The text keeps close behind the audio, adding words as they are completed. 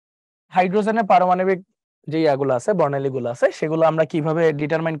হাইড্রোজেনের পারমাণবিক যে ইয়াগুলো আছে, বর্ণালীগুলো আছে, সেগুলো আমরা কিভাবে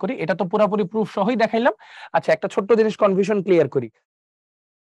ডিটারমাইন করি, এটা তো পুরোপুরি প্রুফ সহই দেখাইলাম। আচ্ছা, একটা ছোট্ট জিনিস কনফিউশন ক্লিয়ার করি।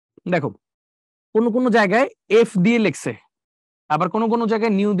 দেখো, কোন কোন জায়গায় এফ দিয়ে লিখছে, আবার কোন কোন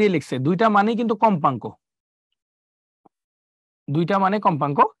জায়গায় নিউ দিয়ে লিখছে, দুইটা মানে কিন্তু কম্পাঙ্ক, দুইটা মানে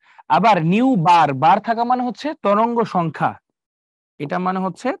কম্পাঙ্ক। আবার নিউ বার, বার থাকা মানে হচ্ছে তরঙ্গ সংখ্যা, এটা মানে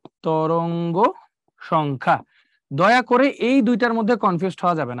হচ্ছে তরঙ্গ সংখ্যা। দয়া করে এই দুইটার মধ্যে কনফিউজড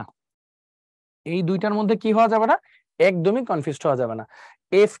হওয়া যাবে না, এই দুইটার মধ্যে কি হওয়া যাবে না, একদমই কনফিউজড হওয়া যাবে না।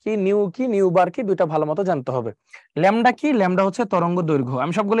 এফ কি, নিউ বার কি, দুইটা ভালো মতো জানতে হবে। ল্যামডা কি, ল্যামডা হচ্ছে তরঙ্গ দৈর্ঘ্য,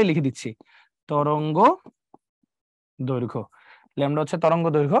 আমি সবগুলোই লিখে দিচ্ছি, তরঙ্গ দৈর্ঘ্য, ল্যামডা হচ্ছে তরঙ্গ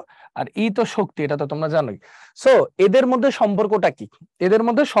দৈর্ঘ্য। আর ই তো শক্তি, এটা তো তোমরা জানোই। সো এদের মধ্যে সম্পর্কটা কি, এদের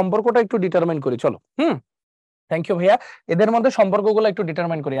মধ্যে সম্পর্কটা একটু ডিটারমাইন করি, চলো। থ্যাংক ইউ ভাইয়া। এদের মধ্যে সম্পর্কগুলো একটু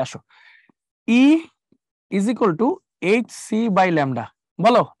ডিটারমাইন করি, আসো। ই is equal to H C by lambda.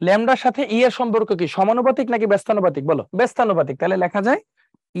 বলো, ল্যামডার সাথে ই এর সম্পর্ক কি, সমানুপাতিক নাকি ব্যস্তানুপাতিক? বলো, ব্যস্তানুপাতিক। তাহলে লেখা যায়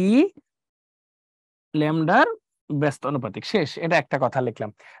ই ল্যামডার ব্যস্তানুপাতিক, শেষ। এটা একটা কথা লিখলাম।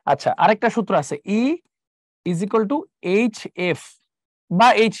 আচ্ছা, আরেকটা সূত্র আছে, ই is equal to H F বা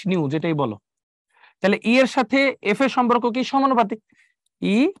এইচ নিউ, যেটাই বলো। তাহলে ই এর সাথে এফ এর সম্পর্ক কি, সমানুপাতিক।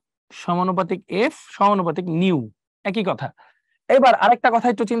 ই সমানুপাতিক এফ সমানুপাতিক নিউ, একই কথা। এবার আরেকটা কথা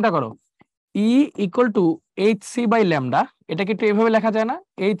একটু চিন্তা করো, E equal to H C by lambda, এটা কি একটু এভাবে লেখা যায় না,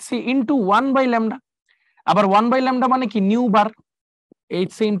 H C into 1 by lambda. আবার 1 বাই ল্যামডা মানে কি, নিউ বার, এইচ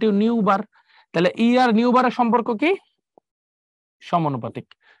সি ইন্টু নিউ বার। তাহলে ই আর নিউ বারের সম্পর্ক কি, সমানুপাতিক।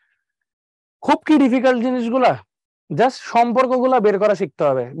 খুব কি ডিফিকাল্ট জিনিসগুলা, জাস্ট সম্পর্কগুলা বের করা শিখতে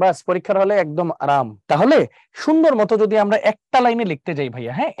হবে, বাস। পরীক্ষার হলে একদম আরাম। তাহলে সুন্দর মতো যদি আমরা একটা লাইনে লিখতে যাই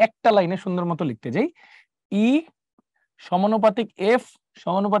ভাইয়া, হ্যাঁ, একটা লাইনে সুন্দর মতো লিখতে যাই, ই সমানুপাতিক এফ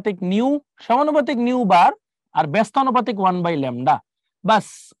সমানুপাতিক new bar R ব্যস্তানুপাতিক 1 by lambda. বাস,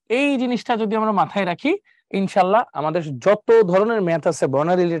 এই জিনিসটা যদি আমরা মাথায় রাখি, ইনশাল্লাহ আমাদের যত ধরনের ম্যাথ আছে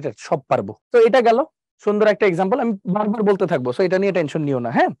বর্ণালী রিলেটেড সব পারবো। তো এটা গেল সুন্দর একটা এক্সাম্পল, আমি বারবার বলতে থাকবো, সো এটা নিয়ে টেনশন নিও না।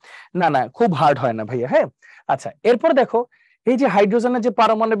 হ্যাঁ, না খুব হার্ড হয় না ভাইয়া। হ্যাঁ, আচ্ছা, এরপর দেখো, এই যে হাইড্রোজেনের যে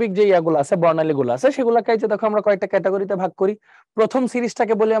পারমাণবিক যে ইয়াগুলো আছে, বর্ণালীগুলো আছে, সেগুলোকে যে দেখো আমরা কয়েকটা ক্যাটাগরিতে ভাগ করি। প্রথম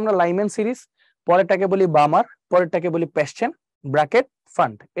সিরিজটাকে বলি আমরা লাইম্যান সিরিজ, পরেরটাকে বলি বামার, পরেরটাকে বলি পেস্টেন ব্র্যাকেট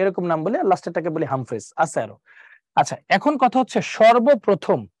ফান্ড, এরকম নাম বলি, আর লাস্টেরটাকে বলি হামফ্রিজ, আছে আরো। আচ্ছা, এখন কথা হচ্ছে,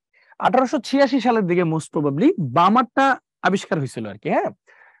 সর্বপ্রথম 1886 সালের দিকে মোস্ট প্রবাবলি বামারটা আবিষ্কার হয়েছিল আর কি। হ্যাঁ,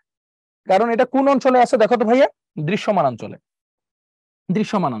 কারণ এটা কোন অঞ্চলে আছে দেখো তো ভাইয়া, দৃশ্যমান অঞ্চলে,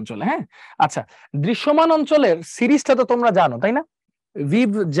 দৃশ্যমান অঞ্চলে। হ্যাঁ, আচ্ছা, দৃশ্যমান অঞ্চলের সিরিজটা তো তোমরা জানো তাই না,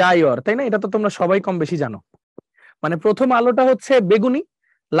 ভিভ জায়র, তাই না? এটা তো তোমরা সবাই কম বেশি জানো। মানে প্রথম আলোটা হচ্ছে বেগুনি,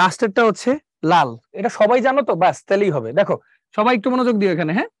 লাস্টেরটা হচ্ছে লাল, এটা সবাই জানো তো, বাস তাহলেই হবে। দেখো, সবাই একটু মনোযোগ দিও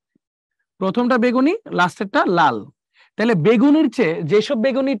এখানে। হ্যাঁ, প্রথমটা বেগুনি, লাস্টেরটা লাল। তাহলে বেগুনির চেয়ে যেসব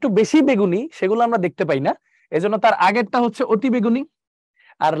বেগুনি একটু বেশি বেগুনি, সেগুলো আমরা দেখতে পাই না, এজন্য তার আগেরটা হচ্ছে অতি বেগুনি।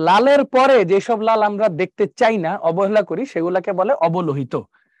 আর লালের পরে যেসব লাল আমরা দেখতে চাই না, অবহেলা করি, সেগুলোকে বলে অবলোহিত।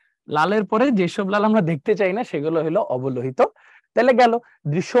 লালের পরে যেসব লাল আমরা দেখতে চাই না, সেগুলো হলো অবলোহিত। তাহলে গেল,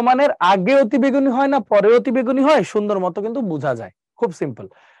 দৃশ্যমানের আগে অতি বেগুনি হয় না পরে অতি বেগুনি হয়, সুন্দর মতো কিন্তু বোঝা যায়, খুব সিম্পল।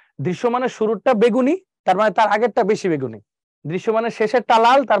 দৃশ্যমানের শুরুরটা বেগুনি, তার মানে তার আগেরটা বেশি বেগুনি। দৃশ্যমানের শেষেরটা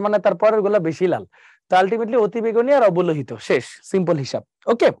লাল, তার মানে তার পরের গুলা বেশি লাল। তো আলটিমেটলি অতি বেগুনি আর অবলোহিত, শেষ, সিম্পল হিসাব।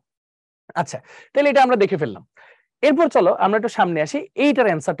 ওকে, আচ্ছা, তাহলে এটা আমরা দেখে ফেললাম। এরপর চলো আমরা একটু সামনে আসি, এইটার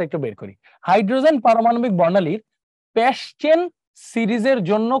অ্যান্সারটা একটু বের করি। হাইড্রোজেন পারমাণবিক বর্ণালীর প্যাসচেন সিরিজের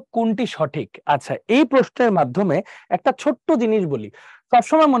জন্য কোনটি সঠিক? আচ্ছা, এই প্রশ্নের মাধ্যমে একটা ছোট্ট জিনিস বলি,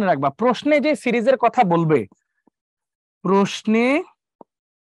 সবসময় মনে রাখবা, প্রশ্নে যে সিরিজের কথা বলবে, প্রশ্নে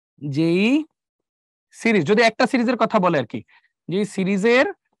যেই সিরিজ, যদি একটা সিরিজের কথা বলে আর কি, যে সিরিজের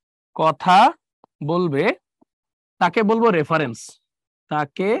কথা বলবে, তাকে বলবো রেফারেন্স,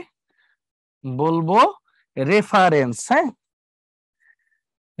 তাকে বলবো রেফারেন্স। হ্যাঁ,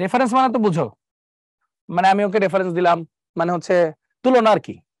 রেফারেন্স মানে তো বুঝো, মানে আমি ওকে রেফারেন্স দিলাম, মানে হচ্ছে তুলনা আর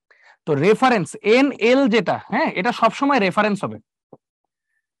কি। তো রেফারেন্স এন এল যেটা, হ্যাঁ, এটা সবসময় রেফারেন্স হবে।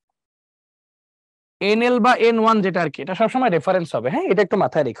 এন এল বা এন ওয়ান যেটা আর কি, এটা সবসময় রেফারেন্স হবে। হ্যাঁ, এটা একটু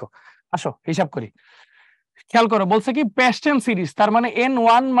মাথায় রেখো। আসো হিসাব করি, খেয়াল করো, বলছে কি প্যাস্টেন সিরিজ, তার মানে এন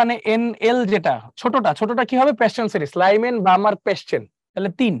ওয়ান মানে এন এল যেটা ছোটটা কি হবে, প্যাস্টেন সিরিজ, লাইমেন বামার পেস্টেন,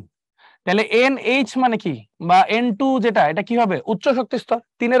 তাহলে 3। তাহলে এন এইচ মানে কি, বা এন টু যেটা, এটা কি হবে, উচ্চ শক্তি স্তর,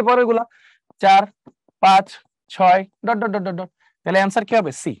 3-এর পরে গুলা 4, 5, 6 ডট ডট ডট ডট। তাহলে অ্যান্সার কি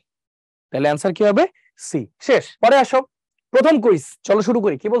হবে, সি। তাহলে অ্যান্সার কি হবে, সি, শেষ। পরে আসো, প্রথম কুইজ, চলো শুরু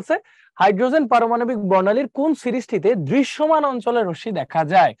করি। কি বলছে, হাইড্রোজেন পারমাণবিক বর্ণালীর কোন সিরিজটিতে দৃশ্যমান অঞ্চলের রশ্মি দেখা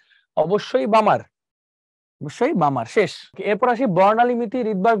যায়? অবশ্যই বামার, অবশ্যই বামার। শেষ। এরপর আসি বর্ণালিমিতি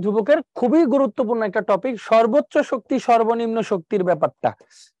রিডবার্গ ধ্রুবকের খুবই গুরুত্বপূর্ণ একটা টপিক, সর্বোচ্চ শক্তি সর্বনিম্ন শক্তির ব্যাপারটা।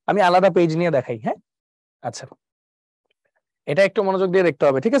 আমি আলাদা পেজ নিয়ে দেখাই। হ্যাঁ, আচ্ছা, এটা একটু মনোযোগ দিয়ে দেখতে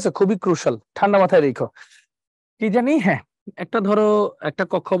হবে, ঠিক আছে? খুবই ক্রুশাল, ঠান্ডা মাথায় রেখো। কি জানি, হ্যাঁ, একটা ধরো একটা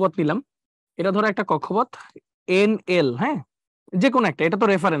কক্ষপথ নিলাম, এটা ধরো একটা কক্ষপথ NL, হ্যাঁ, যে কোনো একটা, এটা তো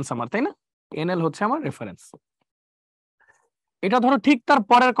রেফারেন্স আমার, তাই না? NL হচ্ছে আমার রেফারেন্স। এটা ধরো ঠিক তার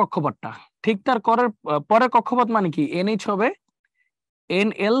পরের কক্ষপথটা, ঠিক তার পরের কক্ষপথ মানে কি, NH হবে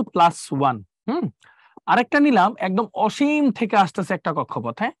NL+1। আরেকটা নিলাম একদম অসীম থেকে আসতেছে একটা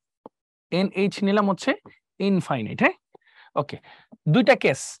কক্ষপথ, হ্যাঁ, NH নিলাম হচ্ছে ইনফাইনাইট। হ্যাঁ, ওকে, দুইটা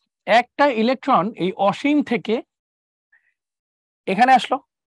কেস। একটা ইলেকট্রন এই অসীম থেকে এখানে আসলো,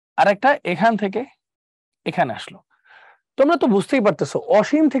 আর একটা এখান থেকে এখানে আসলো। তোমরা তো বুঝতেই পারতেছো,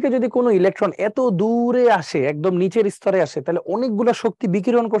 অসীম থেকে যদি কোনো ইলেকট্রন এত দূরে আসে, একদম নিচের স্তরে আসে, তাহলে অনেকগুলো শক্তি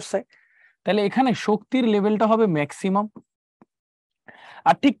বিকিরণ করছে, তাহলে এখানে শক্তির লেভেলটা হবে ম্যাক্সিমাম।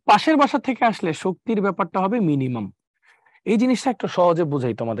 আর ঠিক পাশের বাসা থেকে আসলে শক্তির ব্যাপারটা হবে মিনিমাম। এই জিনিসটা একটু সহজে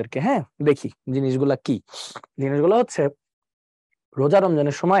বুঝাই তোমাদেরকে। হ্যাঁ, দেখি জিনিসগুলা কি। জিনিসগুলো হচ্ছে, রোজা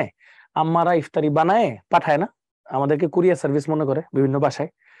রমজানের সময় আম্মারা ইফতারি বানায় পাঠায় না, আমাদেরকে কুরিয়ার সার্ভিস মনে করে বিভিন্ন বাসায়,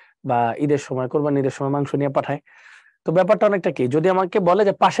 বা ঈদের সময়, কোরবানি ঈদের সময় মাংস নিয়ে পাঠায়। তো ব্যাপারটা অনেকটা কি, যদি আমাকে বলে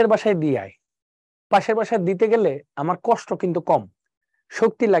যে পাশের বাসায় দিয়ে আয়, পাশের বাসায় দিতে গেলে আমার কষ্ট কিন্তু কম,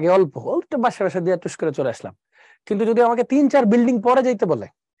 শক্তি লাগে অল্প, অল্প পাশের বাসায় দিয়ে টুস করে চলে আসলাম। কিন্তু যদি আমাকে 3-4 বিল্ডিং পরে যাইতে বলে,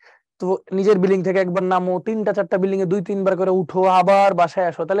 তো নিজের বিল্ডিং থেকে একবার নামো, 3-4টা বিল্ডিং এ 2-3 বার করে উঠো, আবার বাসায়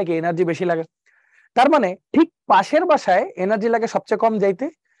আসো, তাহলে কি এনার্জি বেশি লাগে। তার মানে ঠিক পাশের বাসায় এনার্জি লাগে সবচেয়ে কম যাইতে,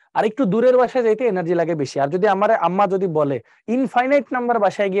 আর একটু দূরের বাসায় যাইতে এনার্জি লাগে বেশি। আর যদি আমার আম্মা যদি বলে ইনফাইনাইট নাম্বার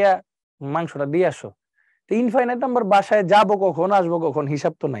বাসায় গিয়া মাংসটা দিয়ে আসো, তো ইনফাইনাইট নাম্বার বাসায় যাবো কখন, আসবো কখন,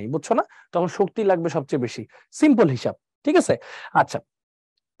 হিসাব তো নাই, বুঝছো না? তখন শক্তি লাগবে সবচেয়ে বেশি, সিম্পল হিসাব, ঠিক আছে? আচ্ছা,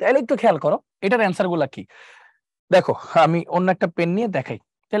 তাহলে একটু খেয়াল করো এটার অ্যান্সার গুলা কি। দেখো, আমি অন্য একটা পেন নিয়ে দেখাই।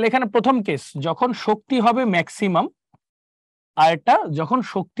 তাহলে এখানে প্রথম কেস, যখন শক্তি হবে ম্যাক্সিমাম, আর এটা যখন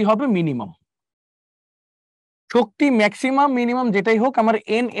শক্তি হবে মিনিমাম। শক্তি ম্যাক্সিমাম মিনিমাম যেটাই হোক, আমার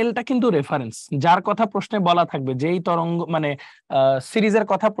NLটা কিন্তু রেফারেন্স, যার কথা প্রশ্নে বলা থাকবে, যেই তরঙ্গ মানে সিরিজের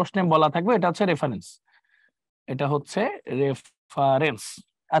কথা প্রশ্নে বলা থাকবে, এটা হচ্ছে রেফারেন্স, এটা হচ্ছে রেফারেন্স।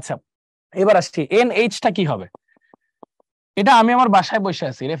 আচ্ছা, এবার আসছি NHটা কি হবে। এটা আমি আমার বাসায় বসে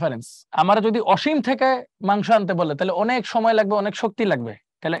আছি, রেফারেন্স। আমার যদি অসীম থেকে মাংস আনতে বলে, তাহলে অনেক সময় লাগবে, অনেক শক্তি লাগবে,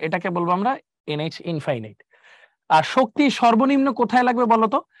 তাহলে এটাকে বলবো আমরা NH ইনফাইনাইট। আর শক্তি সর্বনিম্ন কোথায় লাগবে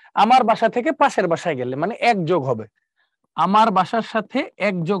বলতো, আমার বাসা থেকে পাশের বাসায় গেলে, মানে এক যোগ হবে, আমার বাসার সাথে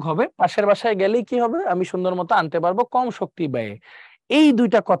এক যোগ হবে, পাশের বাসায় গেলেই কি হবে, আমি সুন্দর মতো আনতে পারবো কম শক্তি ব্যয়ে। এই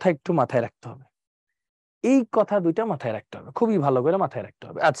দুইটা কথা একটু মাথায় রাখতে হবে, এই কথা দুইটা মাথায় রাখতে হবে, খুবই ভালো করে মাথায় রাখতে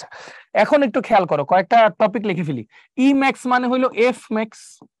হবে। আচ্ছা, এখন একটু খেয়াল করো, কয়েকটা টপিক লিখে ফেলি। ই ম্যাক্স মানে হইলো এফ ম্যাক্স,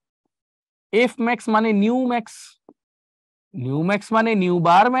 এফ ম্যাক্স মানে নিউ ম্যাক্স, নিউ ম্যাক্স মানে নিউ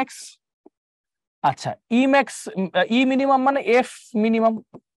বার ম্যাক্স। আচ্ছা, ই ম্যাক্স, ই মিনিমাম মানে F minimum,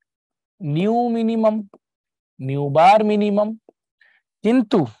 new minimum, new বার মিনিমাম।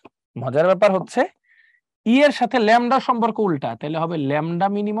 কিন্তু মজার ব্যাপার হচ্ছে, ই এর সাথে ল্যামডা সম্পর্ক উল্টা, তাহলে হবে ল্যামডা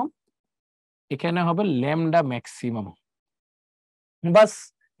মিনিমাম, এখানে হবে ল্যামডা ম্যাক্সিমাম। বাস,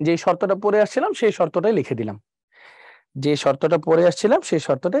 যে শর্তটা পড়ে আসছিলাম সেই শর্তটাই লিখে দিলাম, যে শর্তটা পড়ে আসছিলাম সেই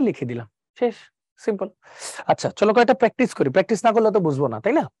শর্তটাই লিখে দিলাম, শেষ, সিম্পল। আচ্ছা, চলো কয়েকটা প্র্যাকটিস করি, প্র্যাকটিস না করলে তো বুঝবো না,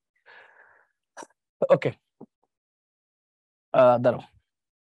 তাই না? ওকে, দাঁড়াও,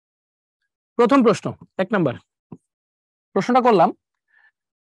 প্রথম প্রশ্ন, 1 নাম্বার প্রশ্নটা করলাম,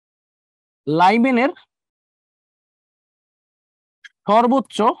 লাইমেনের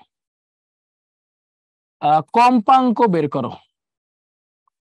সর্বোচ্চ কম্পাঙ্ক বের করো।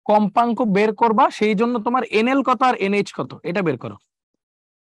 কম্পাঙ্ক বের করবা, সেই জন্য তোমার NL কত আর NH কত এটা বের করো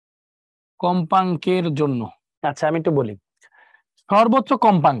কম্পাঙ্কের জন্য। আচ্ছা, আমি একটু বলি, সর্বোচ্চ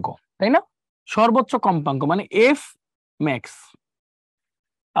কম্পাঙ্ক, তাই না? সর্বোচ্চ কম্পাঙ্ক মানে এফ ম্যাক্স।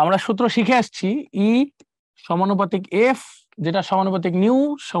 আমরা সূত্র শিখে আসছি, ই সমানুপাতিক এফ, যেটা সমানুপাতিক নিউ,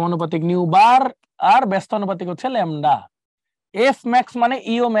 সমানুপাতিক নিউ বার, আর ব্যস্ত অনুপাতিক হচ্ছে ল্যামডা। এফ ম্যাক্স মানে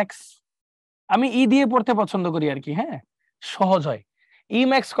ইও ম্যাক্স। আমি ই দিয়ে পড়তে পছন্দ করি আর কি, হ্যাঁ, সহজ হয়। ই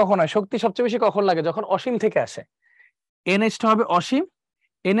ম্যাক্স কখন হয়, শক্তি সবচেয়ে বেশি কখন লাগে, যখন অসীম থেকে আসে। NH টা হবে অসীম,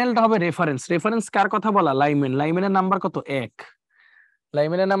 NL টা হবে রেফারেন্স। রেফারেন্স কার কথা বলা, লাইমেন। লাইমেনের নাম্বার কত, 1।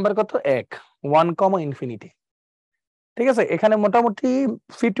 লাইমেনের নাম্বার কত, 1, 1, ঠিক আছে? এখানে মোটামুটি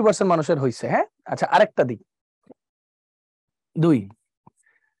 50% মানুষের হয়েছে। হ্যাঁ, আচ্ছা, আরেকটা দিক,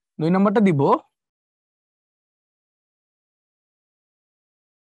 2 নম্বরটা দিব,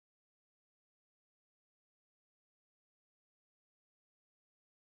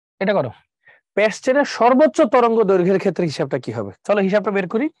 এটা করো, প্যাস্টেনের সর্বোচ্চ তরঙ্গ দৈর্ঘ্যের ক্ষেত্রে হিসাবটা কি হবে, চলো হিসাবটা বের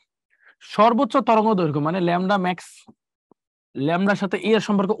করি। সর্বোচ্চ তরঙ্গ দৈর্ঘ্য মানে ল্যামডা ম্যাক্স, ল্যামডার সাথে ই এর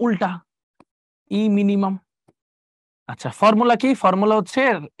সম্পর্ক উল্টা, ই মিনিমাম। আচ্ছা ফর্মুলা কি? ফর্মুলা হচ্ছে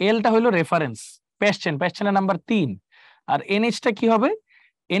এলটা হলো রেফারেন্স, প্যাসচেনের নাম্বার 3, আর এনএইচটা কি হবে?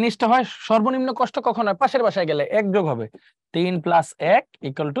 এনএইচটা হয় সর্বনিম্ন কষ্ট কখন হয়? পাশের বাসায় গেলে 1 যোগ হবে, 3 + 1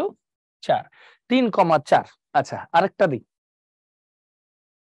 = 4, 3,4। আচ্ছা আরেকটা দিই,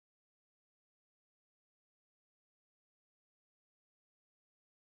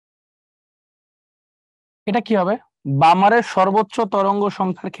 এটা কি হবে? বামারের সর্বোচ্চ তরঙ্গ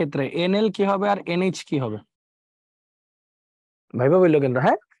সংখ্যার ক্ষেত্রে এনএল কি হবে আর এনএইচ কি হবে? ভাইবা বললো কিন্তু,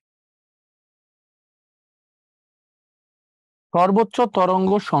 হ্যাঁ সর্বোচ্চ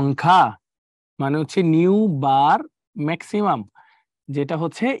তরঙ্গ সংখ্যা মানে হচ্ছে নিউ বার ম্যাক্সিমাম, যেটা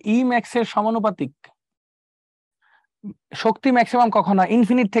হচ্ছে ই ম্যাক্স এর সমানুপাতিক। শক্তি ম্যাক্সিমাম কখন হয়?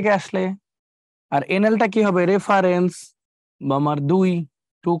 ইনফিনিট থেকে আসলে। আর এনএলটা কি হবে? Reference, বামার 2,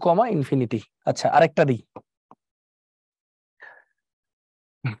 2, infinity. আচ্ছা আরেকটা দিই,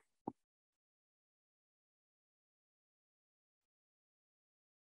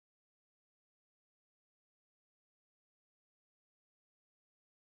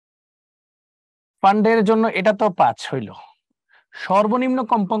 ফান্ডের জন্য এটা তো 5 হইল। সর্বনিম্ন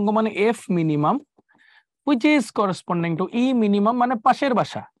কম্পাঙ্ক মানে F minimum which is corresponding to E minimum মানে পাশের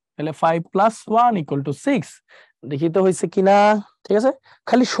বাসা, তাহলে 5 + 1 = 6। দেখি তো হয়েছে কিনা। ঠিক আছে,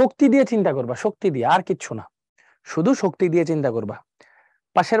 খালি শক্তি দিয়ে চিন্তা করবা, শক্তি দিয়ে, আর কিচ্ছু না, শুধু শক্তি দিয়ে চিন্তা করবা।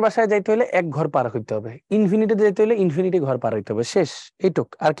 পাশের বাসায় যাইতে হলে 1 ঘর পার হইতে হবে, ইনফিনিটিতে যেতে হলে ইনফিনিটি ঘর পার হইতে হবে, শেষ, এইটুক,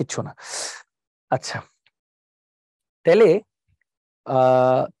 আর কিচ্ছু না। আচ্ছা তাইলে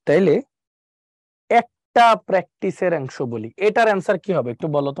তাইলে একটা প্র্যাকটিসের অংশ বলি, এটার অ্যান্সার কি হবে একটু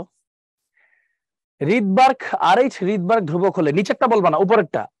বলো তো। রিডবার্গ আরএইচ রিডবার্গ ধ্রুবক হলে, নিচেরটা বলবা না,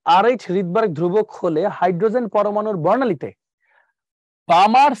 উপরেরটা, আরএইচ রিডবার্গ ধ্রুবক হলে হাইড্রোজেন পরমাণুর বর্ণালীতে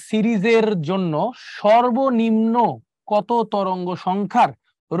বামার সিরিজের জন্য সর্বনিম্ন কত তরঙ্গ সংখ্যার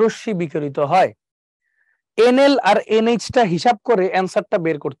রশ্মি বিকিরিত হয়? এনএল আর এনএইচটা হিসাব করে অ্যান্সারটা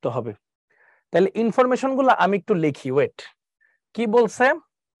বের করতে হবে। তাহলে ইনফরমেশন গুলো আমি একটু লিখি, ওয়েট। কি বলছে?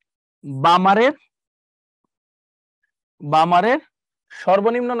 বামারের বামারের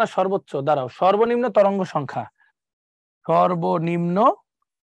সর্বনিম্ন না সর্বোচ্চ? দাঁড়াও, সর্বনিম্ন তরঙ্গ সংখ্যা, সর্বনিম্ন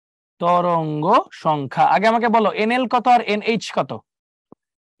তরঙ্গ সংখ্যা আগে আমাকে বলো, এনএল কত আর এনএইচ কত?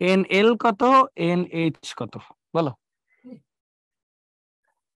 এনএল কত, এনএইচ কত বলো।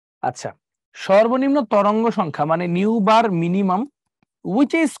 আচ্ছা সর্বনিম্ন তরঙ্গ সংখ্যা মানে new bar minimum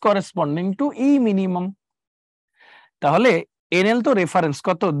which is corresponding to E minimum। তাহলে এনএল তো রেফারেন্স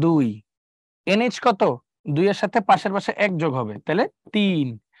কত 2, এনএইচ কত 2 এর সাথে পাশের পাশে 1 যোগ হবে, তাহলে 3,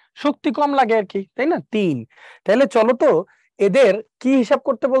 শক্তি কম লাগে আর কি, তাই না? 3। তাহলে চলো তো এদের কি হিসাব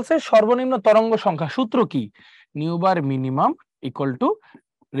করতে বলছে? সর্বনিম্ন তরঙ্গ সংখ্যা। সূত্র কি? নিউ বার মিনিমাম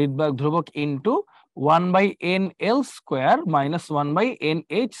 = রিডবার্গ ধ্রুবক ইনটু 1/nl² -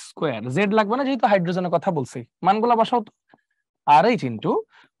 1/nh²। জেড লাগবে না যেহেতু হাইড্রোজেনের কথা বলছি, মানগুলা বসাও তো। RH into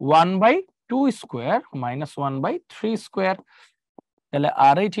 1/2² - 1/3²। তাহলে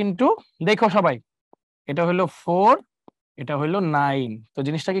RH ইনটু, দেখো সবাই, এটা হলো 4, এটা হলো 9, তো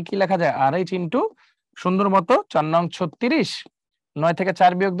জিনিসটাকে কি লেখা যায়? RH ইনটু সুন্দর মতো 4 নং 36, 9 থেকে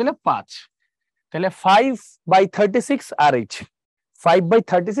 4 বিয়োগ দিলে 5, তাহলে 5/36 RH,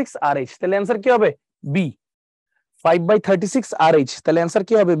 5/36 RH, তাহলে অ্যান্সার কি হবে? বি। 5/36 RH, তাহলে অ্যান্সার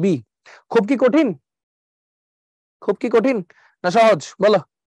কি হবে? বি। খুব কি কঠিন? খুব কি কঠিন না সহজ বলো?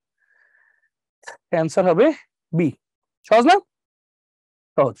 অ্যান্সার হবে বি। সহজ না?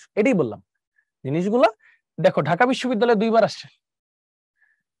 সহজ, এটাই বললাম। জিনিসগুলো দেখো, ঢাকা বিশ্ববিদ্যালয়ে 2 বার আসছে,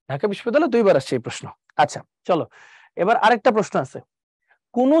 ঢাকা বিশ্ববিদ্যালয়ে 2 বার আসছে এই প্রশ্ন। আচ্ছা চলো এবার আরেকটা প্রশ্ন আছে,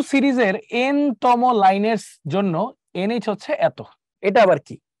 কোন সিরিজের এন তম লাইনের জন্য এনএইচ হচ্ছে এত, এটা আবার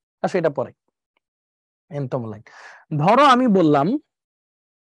কি? আচ্ছা এটা পরে, এন তম লাইন। ধরো আমি বললাম,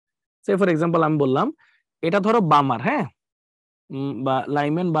 সে ফর এক্সাম্পল আমি বললাম এটা ধরো বামার, হ্যাঁ, বা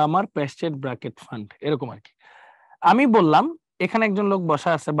লাইমেন বামার প্যাসচেড ব্র্যাকেট ফান্ড এরকম আর কি। আমি বললাম এখানে একজন লোক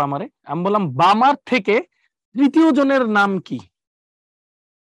বসা আছে বামারে, আমি বললাম বামার থেকে তৃতীয় জনের নাম কি,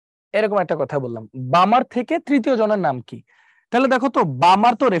 এরকম একটা কথা বললাম, বামার থেকে তৃতীয় জনের নাম কি? তাহলে দেখো তো,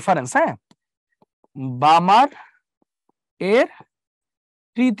 বামার তো রেফারেন্স, হ্যাঁ, বামার এর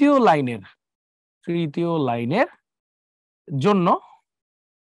তৃতীয় লাইনের জন্য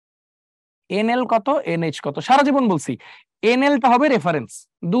এনএল কত, এনএইচ কত? সারা জীবন বলছি এনএলটা হবে রেফারেন্স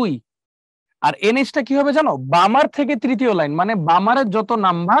 2, আর এনএইচটা কি হবে জানো? বামার থেকে তৃতীয় লাইন মানে বামারের যত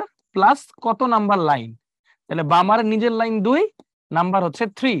নাম্বার প্লাস কত নাম্বার লাইন, তাহলে বামারের নিজের লাইন 2, নাম্বার হচ্ছে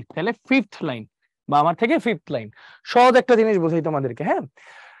 3, তাহলে 5th লাইন, বামার থেকে 5th লাইন। সহজ একটা জিনিস বুঝাই তোমাদেরকে, হ্যাঁ।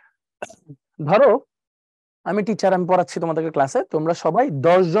 ধরো আমি টিচার, আমি পড়াচ্ছি তোমাদেরকে ক্লাসে, তোমরা সবাই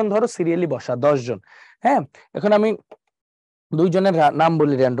 10 জন ধরো সিরিয়ালি বসা, 10 জন। হ্যাঁ, এখন আমি 2 জনের নাম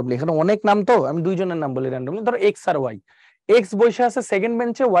বলি র্যান্ডমলি, এখানে অনেক নাম তো, আমি 2 জনের নাম বলি র্যান্ডমলি। ধরো এক্স আর ওয়াই, এক্স বসে আছে সেকেন্ড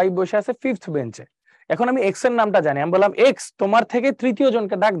বেঞ্চে, ওয়াই বসে আছে ফিফথ বেঞ্চে। এখন আমি এক্স এর নামটা জানি, আমি বললাম এক্স তোমার থেকে তৃতীয়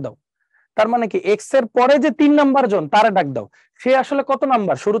জনকে ডাক দাও। তার মানে কি এক্স এর পরে যে 3 নাম্বার জন তারা ডাক দাও। সে আসলে কত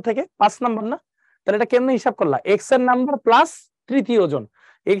নাম্বার শুরু থেকে? 5 নাম্বার না? তাহলে এটা কেমনে হিসাব করলা? এক্স এর নাম্বার প্লাস তৃতীয় জন,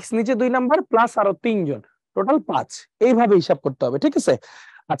 এক্স নিচে 2 নাম্বার প্লাস আরো 3 জন, টোটাল 5। এইভাবে হিসাব করতে হবে, ঠিক আছে?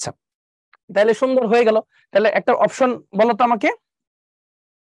 আচ্ছা, তাহলে সুন্দর হয়ে গেল। তাহলে একটা অপশন বলো তো আমাকে,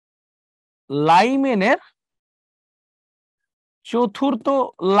 লাইমেনের চতুর্থ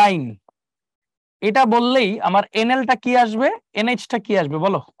লাইন, এটা বললেই আমার এনএলটা কি আসবে, এনএইচটা কি আসবে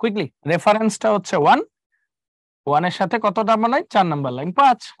বলো কুইকলি। রেফারেন্সটা হচ্ছে 1, 1 এর সাথে কতটা বানাই? 4 নাম্বার লাইন,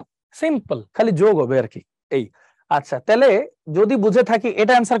 5। সিম্পল, খালি যোগ হবে আর কি এই। আচ্ছা, তাহলে যদি বুঝে থাকি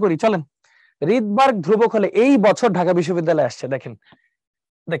এটা অ্যান্সার করি, চলেন। রিডবার্গ ধ্রুবক হলে, এই বছর ঢাকা বিশ্ববিদ্যালয়ে আসছে, দেখেন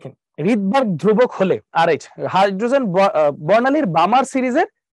দেখেন, রিডবার্গ ধ্রুবক হলে আরএইচ, হাইড্রোজেন বর্ণালীর বামার সিরিজের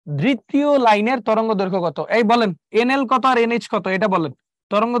দ্বিতীয় লাইনের তরঙ্গ দৈর্ঘ্য কত? এই বলেন, এনএল কত আর এনএইচ কত, এটা বলেন।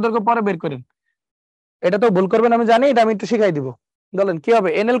 তরঙ্গ দৈর্ঘ্য পরে বের করেন, এটা তো ভুল করবেন আমি জানি, এটা আমি একটু শিখাই দিব। বলেন কি হবে,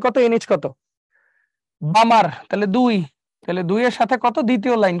 এনএল কত, এনএইচ কত? বামার তাহলে 2, তাহলে 2 এর সাথে কত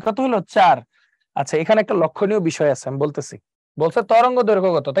দ্বিতীয় লাইন, কত হলো? 4। আচ্ছা, এখানে একটা লক্ষণীয় বিষয় আছে, আমি বলতেছি। বলছে তরঙ্গ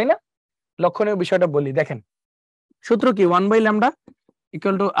দৈর্ঘ্য কত, তাই না? লক্ষণীয় বিষয়টা বলি, দেখেন সূত্র কি, 1/λ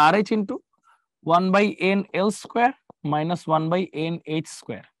equal to RH into 1/NL square minus 1/NH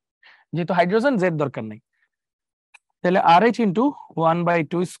square. যেহেতু হাইড্রোজেন জেড দরকার নেই, তাহলে RH into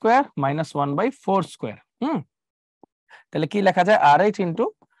 1/2 square minus 1/4 square. তাহলে কি লেখা যায়, RH ইন্টু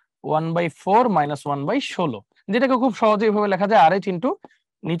 1/4 মাইনাস 1/16, যেটাকে খুব সহজে এইভাবে লেখা যায়, RH ইন্টু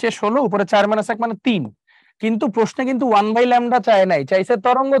নিচে 16 উপরে 4 মাইনাস 1 মানে 3। কিন্তু প্রশ্নে কিন্তু 1/λ চায় নাই, চাইছে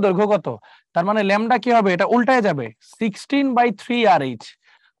তরঙ্গ দৈর্ঘ্য কত। তার মানে ল্যামডা কি হবে, এটা উল্টায় যাবে, 16/3 RH।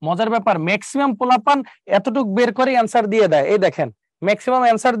 মজার ব্যাপার, ম্যাক্সিমাম পোলাপান এতটুক বের করে অ্যান্সার দিয়ে দেয়। এই দেখেন, ম্যাক্সিমাম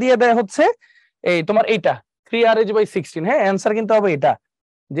অ্যান্সার দিয়ে দেয় হচ্ছে এই তোমার এইটা 3RH/16। হ্যাঁ, অ্যান্সার কিন্তু হবে এটা,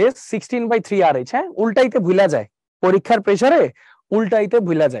 যে 16/3 RH। হ্যাঁ, উল্টাইতে ভুলা যায়, পরীক্ষার প্রেসারে উল্টাইতে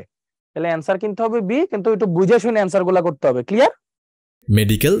ভুলা যায়। তাহলে অ্যান্সার কিন্তু হবে বি, কিন্তু একটু বুঝে শুনে অ্যান্সার গুলা করতে হবে। ক্লিয়ার?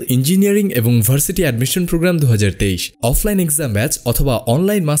 মেডিকেল ইঞ্জিনিয়ারিং এবং varsity admission program 2023 offline exam batch অথবা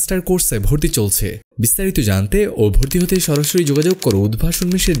অনলাইন মাস্টার কোর্সে ভর্তি চলছে। বিস্তারিত জানতে ও ভর্তি হতে সরাসরি যোগাযোগ করো উদ্ভাস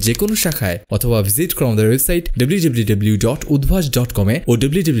উন্মেষের যে কোনো শাখায় অথবা ভিজিট করো আমাদের ওয়েবসাইট www.udvash.com ও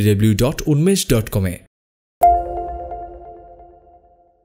www.unmesh.com এ।